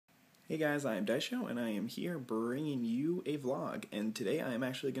Hey guys, I am IzDaisho, and I am here bringing you a vlog, and today I am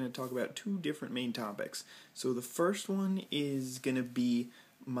actually going to talk about two different main topics. So the first one is going to be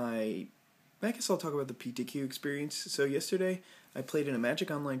I guess I'll talk about the PTQ experience. So yesterday I played in a Magic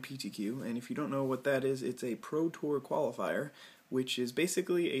Online PTQ, and if you don't know what that is, it's a Pro Tour qualifier, which is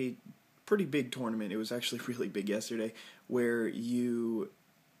basically a pretty big tournament. It was actually really big yesterday, where you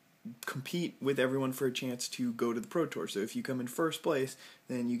compete with everyone for a chance to go to the Pro Tour. So if you come in first place,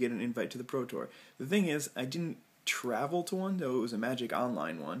 then you get an invite to the Pro Tour. The thing is, I didn't travel to one, though it was a Magic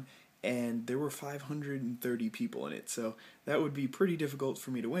Online one, and there were 530 people in it, so that would be pretty difficult for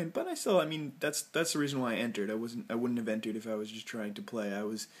me to win. But that's the reason why I entered. I wouldn't have entered if I was just trying to play. I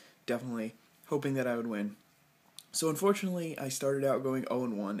was definitely hoping that I would win. So unfortunately, I started out going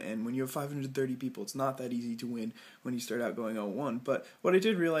 0-1, and when you have 530 people, it's not that easy to win when you start out going 0-1. But what I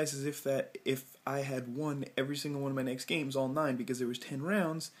did realize is if I had won every single one of my next games, all 9, because there was 10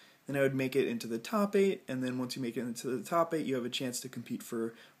 rounds, then I would make it into the top 8, and then once you make it into the top 8, you have a chance to compete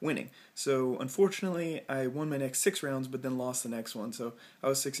for winning. So unfortunately, I won my next 6 rounds, but then lost the next one. So I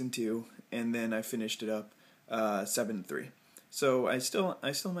was 6-2, and then I finished it up 7-3. So I still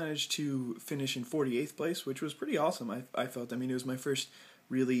managed to finish in 48th place, which was pretty awesome. I felt. I mean, it was my first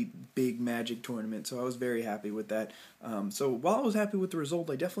really big Magic tournament, so I was very happy with that. So while I was happy with the result,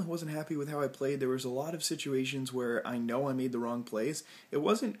 I definitely wasn't happy with how I played. There was a lot of situations where I know I made the wrong plays. It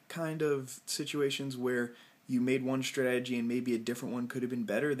wasn't kind of situations where you made one strategy and maybe a different one could have been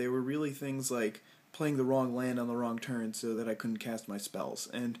better. They were really things like playing the wrong land on the wrong turn so that I couldn't cast my spells,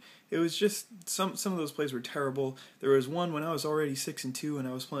 and it was just some of those plays were terrible. There was one when I was already 6-2 and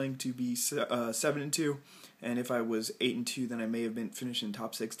I was playing to be 7-2, and if I was 8-2, then I may have been finishing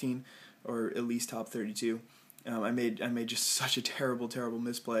top 16 or at least top 32. I made just such a terrible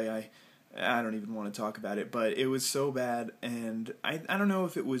misplay. I don't even want to talk about it, but it was so bad, and I don't know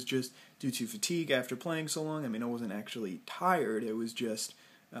if it was just due to fatigue after playing so long. I mean, I wasn't actually tired. It was just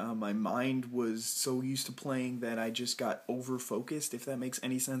my mind was so used to playing that I just got over-focused, if that makes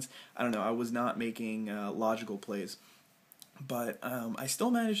any sense. I don't know, I was not making logical plays. But I still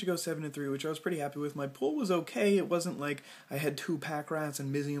managed to go 7-3, which I was pretty happy with. My pull was okay. It wasn't like I had 2 pack rats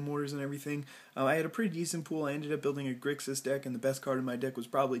and Mizium Mortars and everything. I had a pretty decent pool. I ended up building a Grixis deck, and the best card in my deck was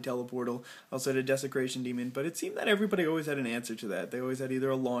probably Teleportal. I also had a Desecration Demon, but it seemed that everybody always had an answer to that. They always had either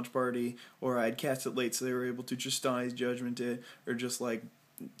a launch party, or I'd cast it late so they were able to just Stai's Judgment it, or just like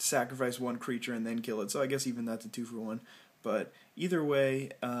sacrifice one creature and then kill it. So I guess even that's a 2-for-1. But either way,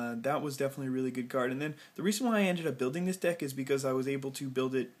 that was definitely a really good card. And then the reason why I ended up building this deck is because I was able to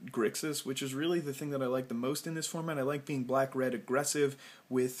build it Grixis, which is really the thing that I like the most in this format. I like being black-red aggressive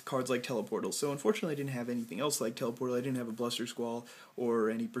with cards like Teleportal. So unfortunately I didn't have anything else like Teleportal. I didn't have a Bluster Squall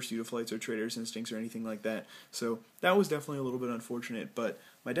or any Pursuit of Flights or Trader's Instincts or anything like that. So that was definitely a little bit unfortunate, but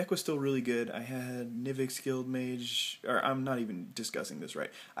my deck was still really good. I had Nivix Guild Mage, or I'm not even discussing this right.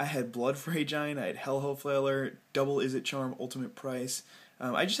 I had Bloodfray Giant, I had Hellhoe Flailer, Double Izzet Charm, Ultimate Price.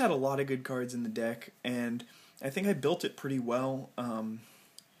 I just had a lot of good cards in the deck, and I think I built it pretty well.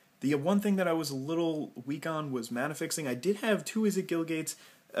 The one thing that I was a little weak on was mana fixing. I did have 2 Izzet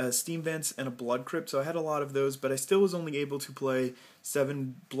Guildgates, Steam Vents, and a Blood Crypt, so I had a lot of those, but I still was only able to play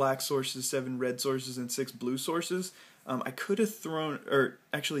 7 black sources, 7 red sources, and 6 blue sources. I could have thrown, or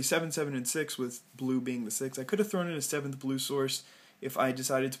actually 7, 7, and 6, with blue being the 6. I could have thrown in a 7th blue source if I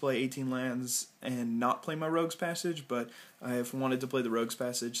decided to play 18 lands and not play my Rogue's Passage, but I have wanted to play the Rogue's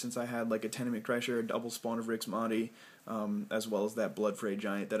Passage since I had like a Tenement Crusher, a double spawn of Rix Mahdi, as well as that Bloodfray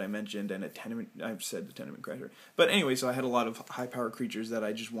Giant that I mentioned, and I've said the Tenement Crusher. But anyway, so I had a lot of high power creatures that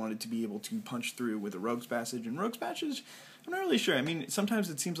I just wanted to be able to punch through with a Rogue's Passage, and Rogue's Passage, I'm not really sure. I mean, sometimes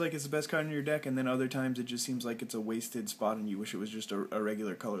it seems like it's the best card in your deck, and then other times it just seems like it's a wasted spot and you wish it was just a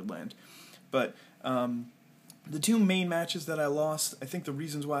regular colored land. But the 2 main matches that I lost, I think the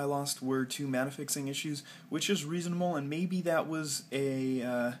reasons why I lost were 2 mana fixing issues, which is reasonable, and maybe that was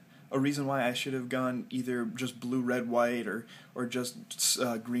a reason why I should have gone either just blue, red, white, or just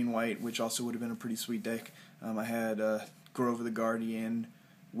green, white, which also would have been a pretty sweet deck. I had Grove of the Guardian,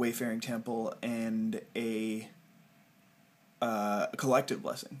 Wayfaring Temple, and a Collective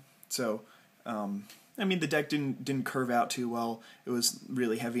Blessing. So, I mean, the deck didn't curve out too well. It was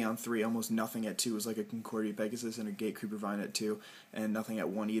really heavy on 3, almost nothing at 2. It was like a Concordia Pegasus and a Gatecreeper Vine at 2, and nothing at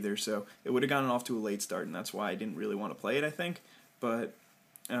 1 either. So it would have gotten off to a late start, and that's why I didn't really want to play it, I think. But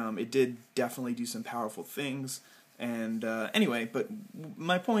it did definitely do some powerful things. And anyway, but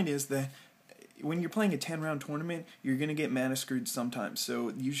my point is that when you're playing a 10-round tournament, you're going to get mana screwed sometimes.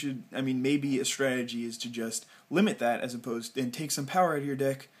 So you should, I mean, maybe a strategy is to just limit that as opposed and take some power out of your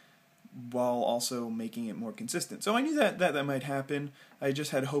deck, while also making it more consistent. So I knew that might happen. I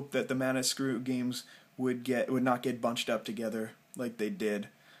just had hope that the mana screw games would not get bunched up together like they did.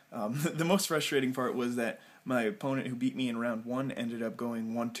 The most frustrating part was that my opponent who beat me in round 1 ended up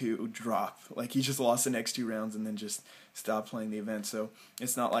going 1-2 drop. Like, he just lost the next 2 rounds and then just stopped playing the event, so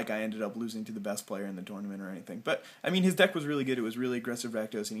it's not like I ended up losing to the best player in the tournament or anything. But, I mean, his deck was really good. It was really aggressive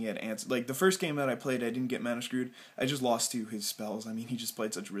Rakdos, and he had ants. Like, the first game that I played, I didn't get mana screwed. I just lost to his spells. I mean, he just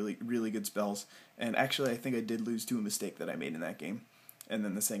played such really, really good spells. And actually, I think I did lose to a mistake that I made in that game. And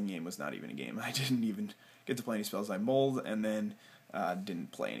then the second game was not even a game. I didn't even get to play any spells. I mulled, and then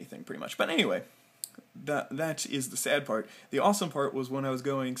didn't play anything, pretty much. But anyway, that is the sad part. The awesome part was when I was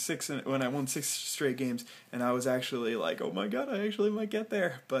going when I won 6 straight games, and I was actually like, oh my god, I actually might get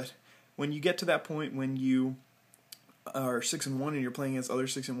there. But when you get to that point, when you are 6-1 and you're playing against other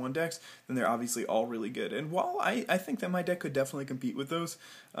 6-1 decks, then they're obviously all really good. And while I think that my deck could definitely compete with those,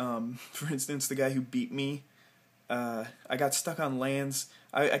 for instance, the guy who beat me, I got stuck on lands.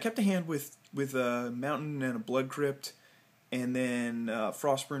 I kept a hand with a mountain and a blood crypt, and then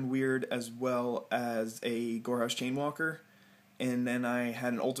Frostburn Weird, as well as a Gorehouse Chainwalker, and then I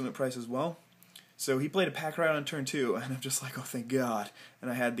had an ultimate price as well. So he played a pack rat on turn 2, and I'm just like, oh thank God!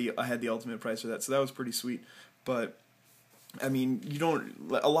 And I had the ultimate price for that, so that was pretty sweet. But I mean,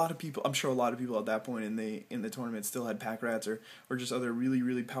 a lot of people, I'm sure a lot of people at that point in the tournament still had pack rats or just other really,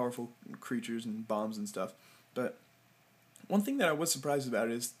 really powerful creatures and bombs and stuff. But one thing that I was surprised about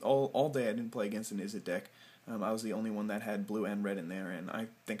is all day I didn't play against an Izzet deck. I was the only one that had blue and red in there, and I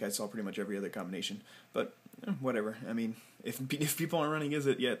think I saw pretty much every other combination. But whatever. I mean, if people aren't running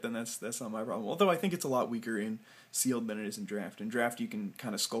Izzet yet, then that's not my problem. Although I think it's a lot weaker in sealed than it is in draft. In draft, you can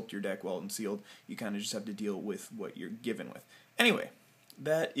kind of sculpt your deck, while in sealed, you kind of just have to deal with what you're given with. Anyway,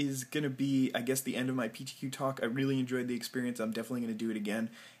 that is going to be, I guess, the end of my PTQ talk. I really enjoyed the experience. I'm definitely going to do it again.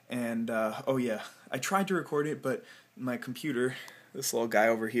 And, oh yeah, I tried to record it, but my computer, this little guy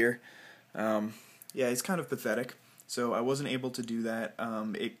over here, yeah, it's kind of pathetic, so I wasn't able to do that.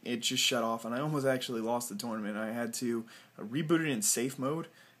 It just shut off, and I almost actually lost the tournament. I had to reboot it in safe mode,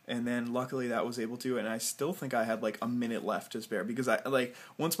 and then luckily that was able to, and I still think I had like a minute left to spare, because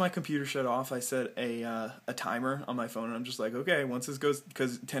once my computer shut off, I set a timer on my phone, and I'm just like, okay, once this goes,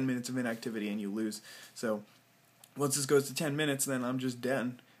 because 10 minutes of inactivity and you lose, so once this goes to 10 minutes, then I'm just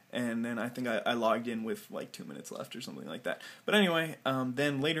dead. And then I think I logged in with like 2 minutes left or something like that. But anyway,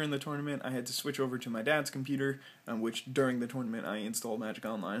 then later in the tournament, I had to switch over to my dad's computer, which during the tournament I installed Magic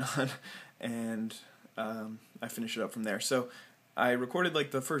Online on, and I finished it up from there. So I recorded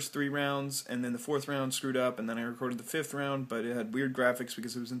like the first 3 rounds, and then the 4th round screwed up, and then I recorded the 5th round, but it had weird graphics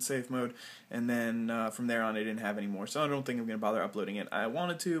because it was in safe mode, and then from there on I didn't have any more. So I don't think I'm going to bother uploading it. I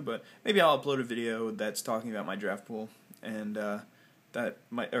wanted to, but maybe I'll upload a video that's talking about my draft pool, and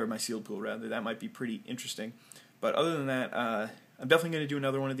my sealed pool rather. That might be pretty interesting. But other than that, I'm definitely going to do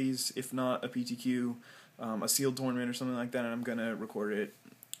another one of these, if not a PTQ, a sealed tournament or something like that, and I'm going to record it.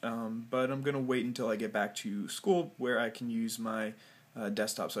 But I'm going to wait until I get back to school, where I can use my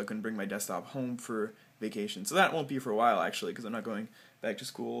desktop, so I can bring my desktop home for vacation. So that won't be for a while, actually, because I'm not going back to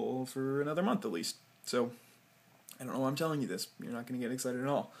school for another month at least. So I don't know why I'm telling you this. You're not going to get excited at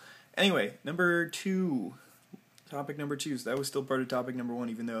all. Anyway, topic number 2, so that was still part of topic number 1,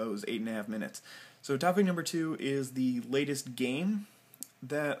 even though it was 8.5 minutes. So topic number 2 is the latest game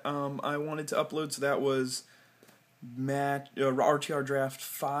that I wanted to upload. So that was RTR Draft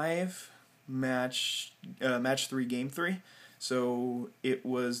 5, Match 3, Game 3. So it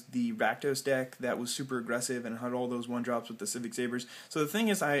was the Rakdos deck that was super aggressive and had all those 1-drops with the Civic Sabers. So the thing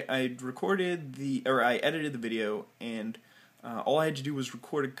is, I edited the video, and all I had to do was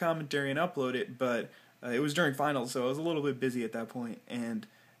record a commentary and upload it, but it was during finals, so I was a little bit busy at that point, and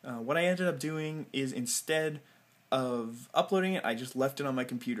what I ended up doing is, instead of uploading it, I just left it on my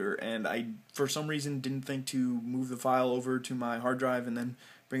computer, and I, for some reason, didn't think to move the file over to my hard drive and then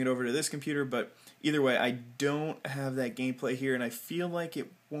bring it over to this computer. But either way, I don't have that gameplay here, and I feel like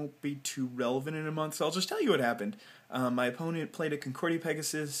it won't be too relevant in a month, so I'll just tell you what happened. My opponent played a Concordia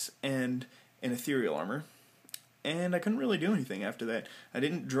Pegasus and an Ethereal Armor, and I couldn't really do anything after that. I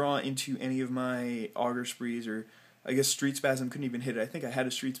didn't draw into any of my Augur Sprees, or I guess Street Spasm couldn't even hit it. I think I had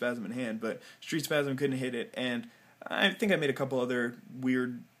a Street Spasm in hand, but Street Spasm couldn't hit it, and I think I made a couple other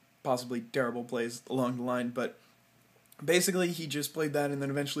weird, possibly terrible plays along the line, but basically he just played that and then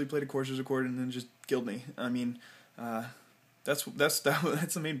eventually played a Courser's Accord and then just killed me. I mean, that's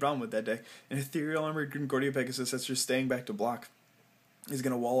the main problem with that deck. An Ethereal Armored Concordia Pegasus that's just staying back to block is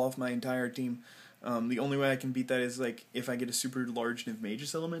going to wall off my entire team. The only way I can beat that is like if I get a super large Niv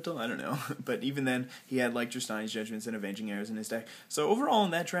Magus Elemental. I don't know, but even then he had like Justinian's Judgments and Avenging Arrows in his deck. So overall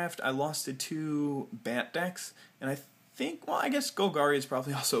in that draft, I lost to 2 Bat decks, and I think, well, I guess Golgari is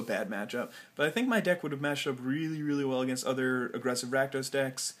probably also a bad matchup, but I think my deck would have matched up really, really well against other aggressive Rakdos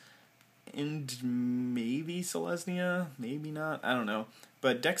decks, and maybe Selesnya, maybe not, I don't know.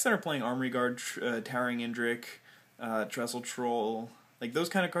 But decks that are playing Armory Guard, Towering Indrik, Trestle Troll, like those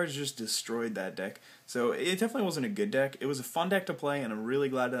kind of cards just destroyed that deck. So it definitely wasn't a good deck. It was a fun deck to play, and I'm really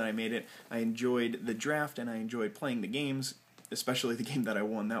glad that I made it. I enjoyed the draft, and I enjoyed playing the games, especially the game that I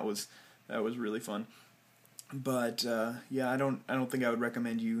won. That was really fun. But yeah, I don't think I would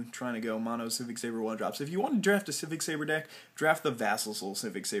recommend you trying to go mono Civic Saber 1-drops. If you want to draft a Civic Saber deck, draft the Vassal Soul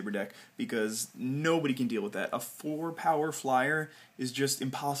Civic Saber deck, because nobody can deal with that. A 4-power flyer is just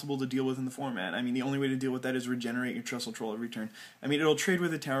impossible to deal with in the format. I mean, the only way to deal with that is regenerate your Trestle Troll every turn. I mean, it'll trade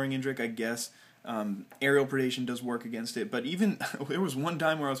with a Towering Indrik, I guess. Aerial Predation does work against it, but even there was one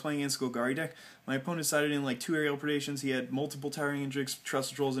time where I was playing against a Golgari deck, my opponent sided in like 2 Aerial Predations, he had multiple Towering Indriks,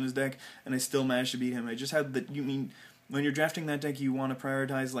 Trestle Trolls in his deck, and I still managed to beat him. I just had the, when you're drafting that deck, you want to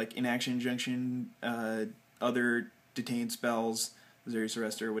prioritize like Inaction Injunction, other Detained spells, Azurius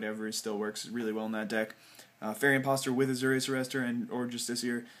Arrestor, whatever, still works really well in that deck. Fairy Imposter with Azurius Arrestor or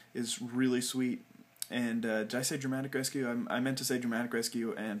Justiciar is really sweet. And did I say Dramatic Rescue? I meant to say Dramatic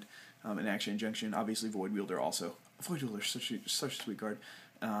Rescue and an Action Injunction. Obviously Void Wielder also. Void Wielder is such a sweet card.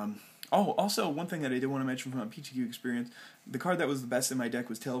 Oh, also one thing that I did want to mention from my PTQ experience, the card that was the best in my deck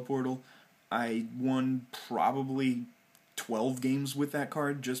was Teleportal. I won probably 12 games with that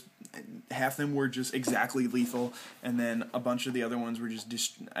card. Just half of them were just exactly lethal, and then a bunch of the other ones were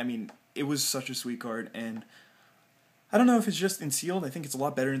just I mean, it was such a sweet card, and I don't know if it's just in sealed. I think it's a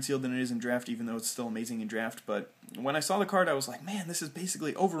lot better in sealed than it is in draft, even though it's still amazing in draft. But when I saw the card, I was like, man, this is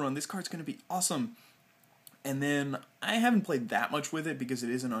basically Overrun. This card's going to be awesome. And then I haven't played that much with it because it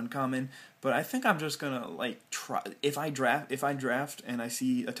is an uncommon. But I think I'm just going to like try. If I draft and I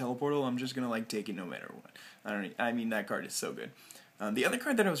see a Teleportal, I'm just going to like take it no matter what. I mean, that card is so good. The other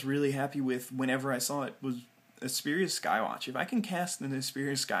card that I was really happy with whenever I saw it was Asperia's Skywatch. If I can cast an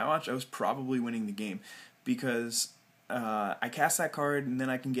Asperia's Skywatch, I was probably winning the game, because I cast that card and then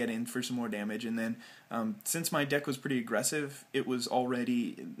I can get in for some more damage, and then since my deck was pretty aggressive,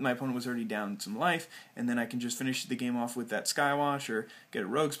 my opponent was already down some life, and then I can just finish the game off with that Skywatch or get a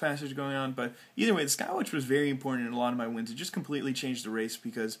Rogue's Passage going on. But either way, the Skywatch was very important in a lot of my wins. It just completely changed the race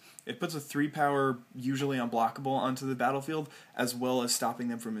because it puts a 3-power, usually unblockable, onto the battlefield, as well as stopping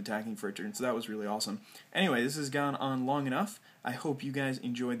them from attacking for a turn, so that was really awesome. Anyway, this has gone on long enough. I hope you guys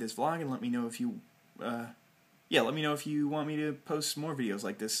enjoyed this vlog, and let me know if you let me know if you want me to post more videos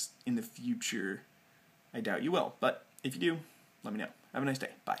like this in the future. I doubt you will, but if you do, let me know. Have a nice day.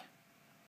 Bye.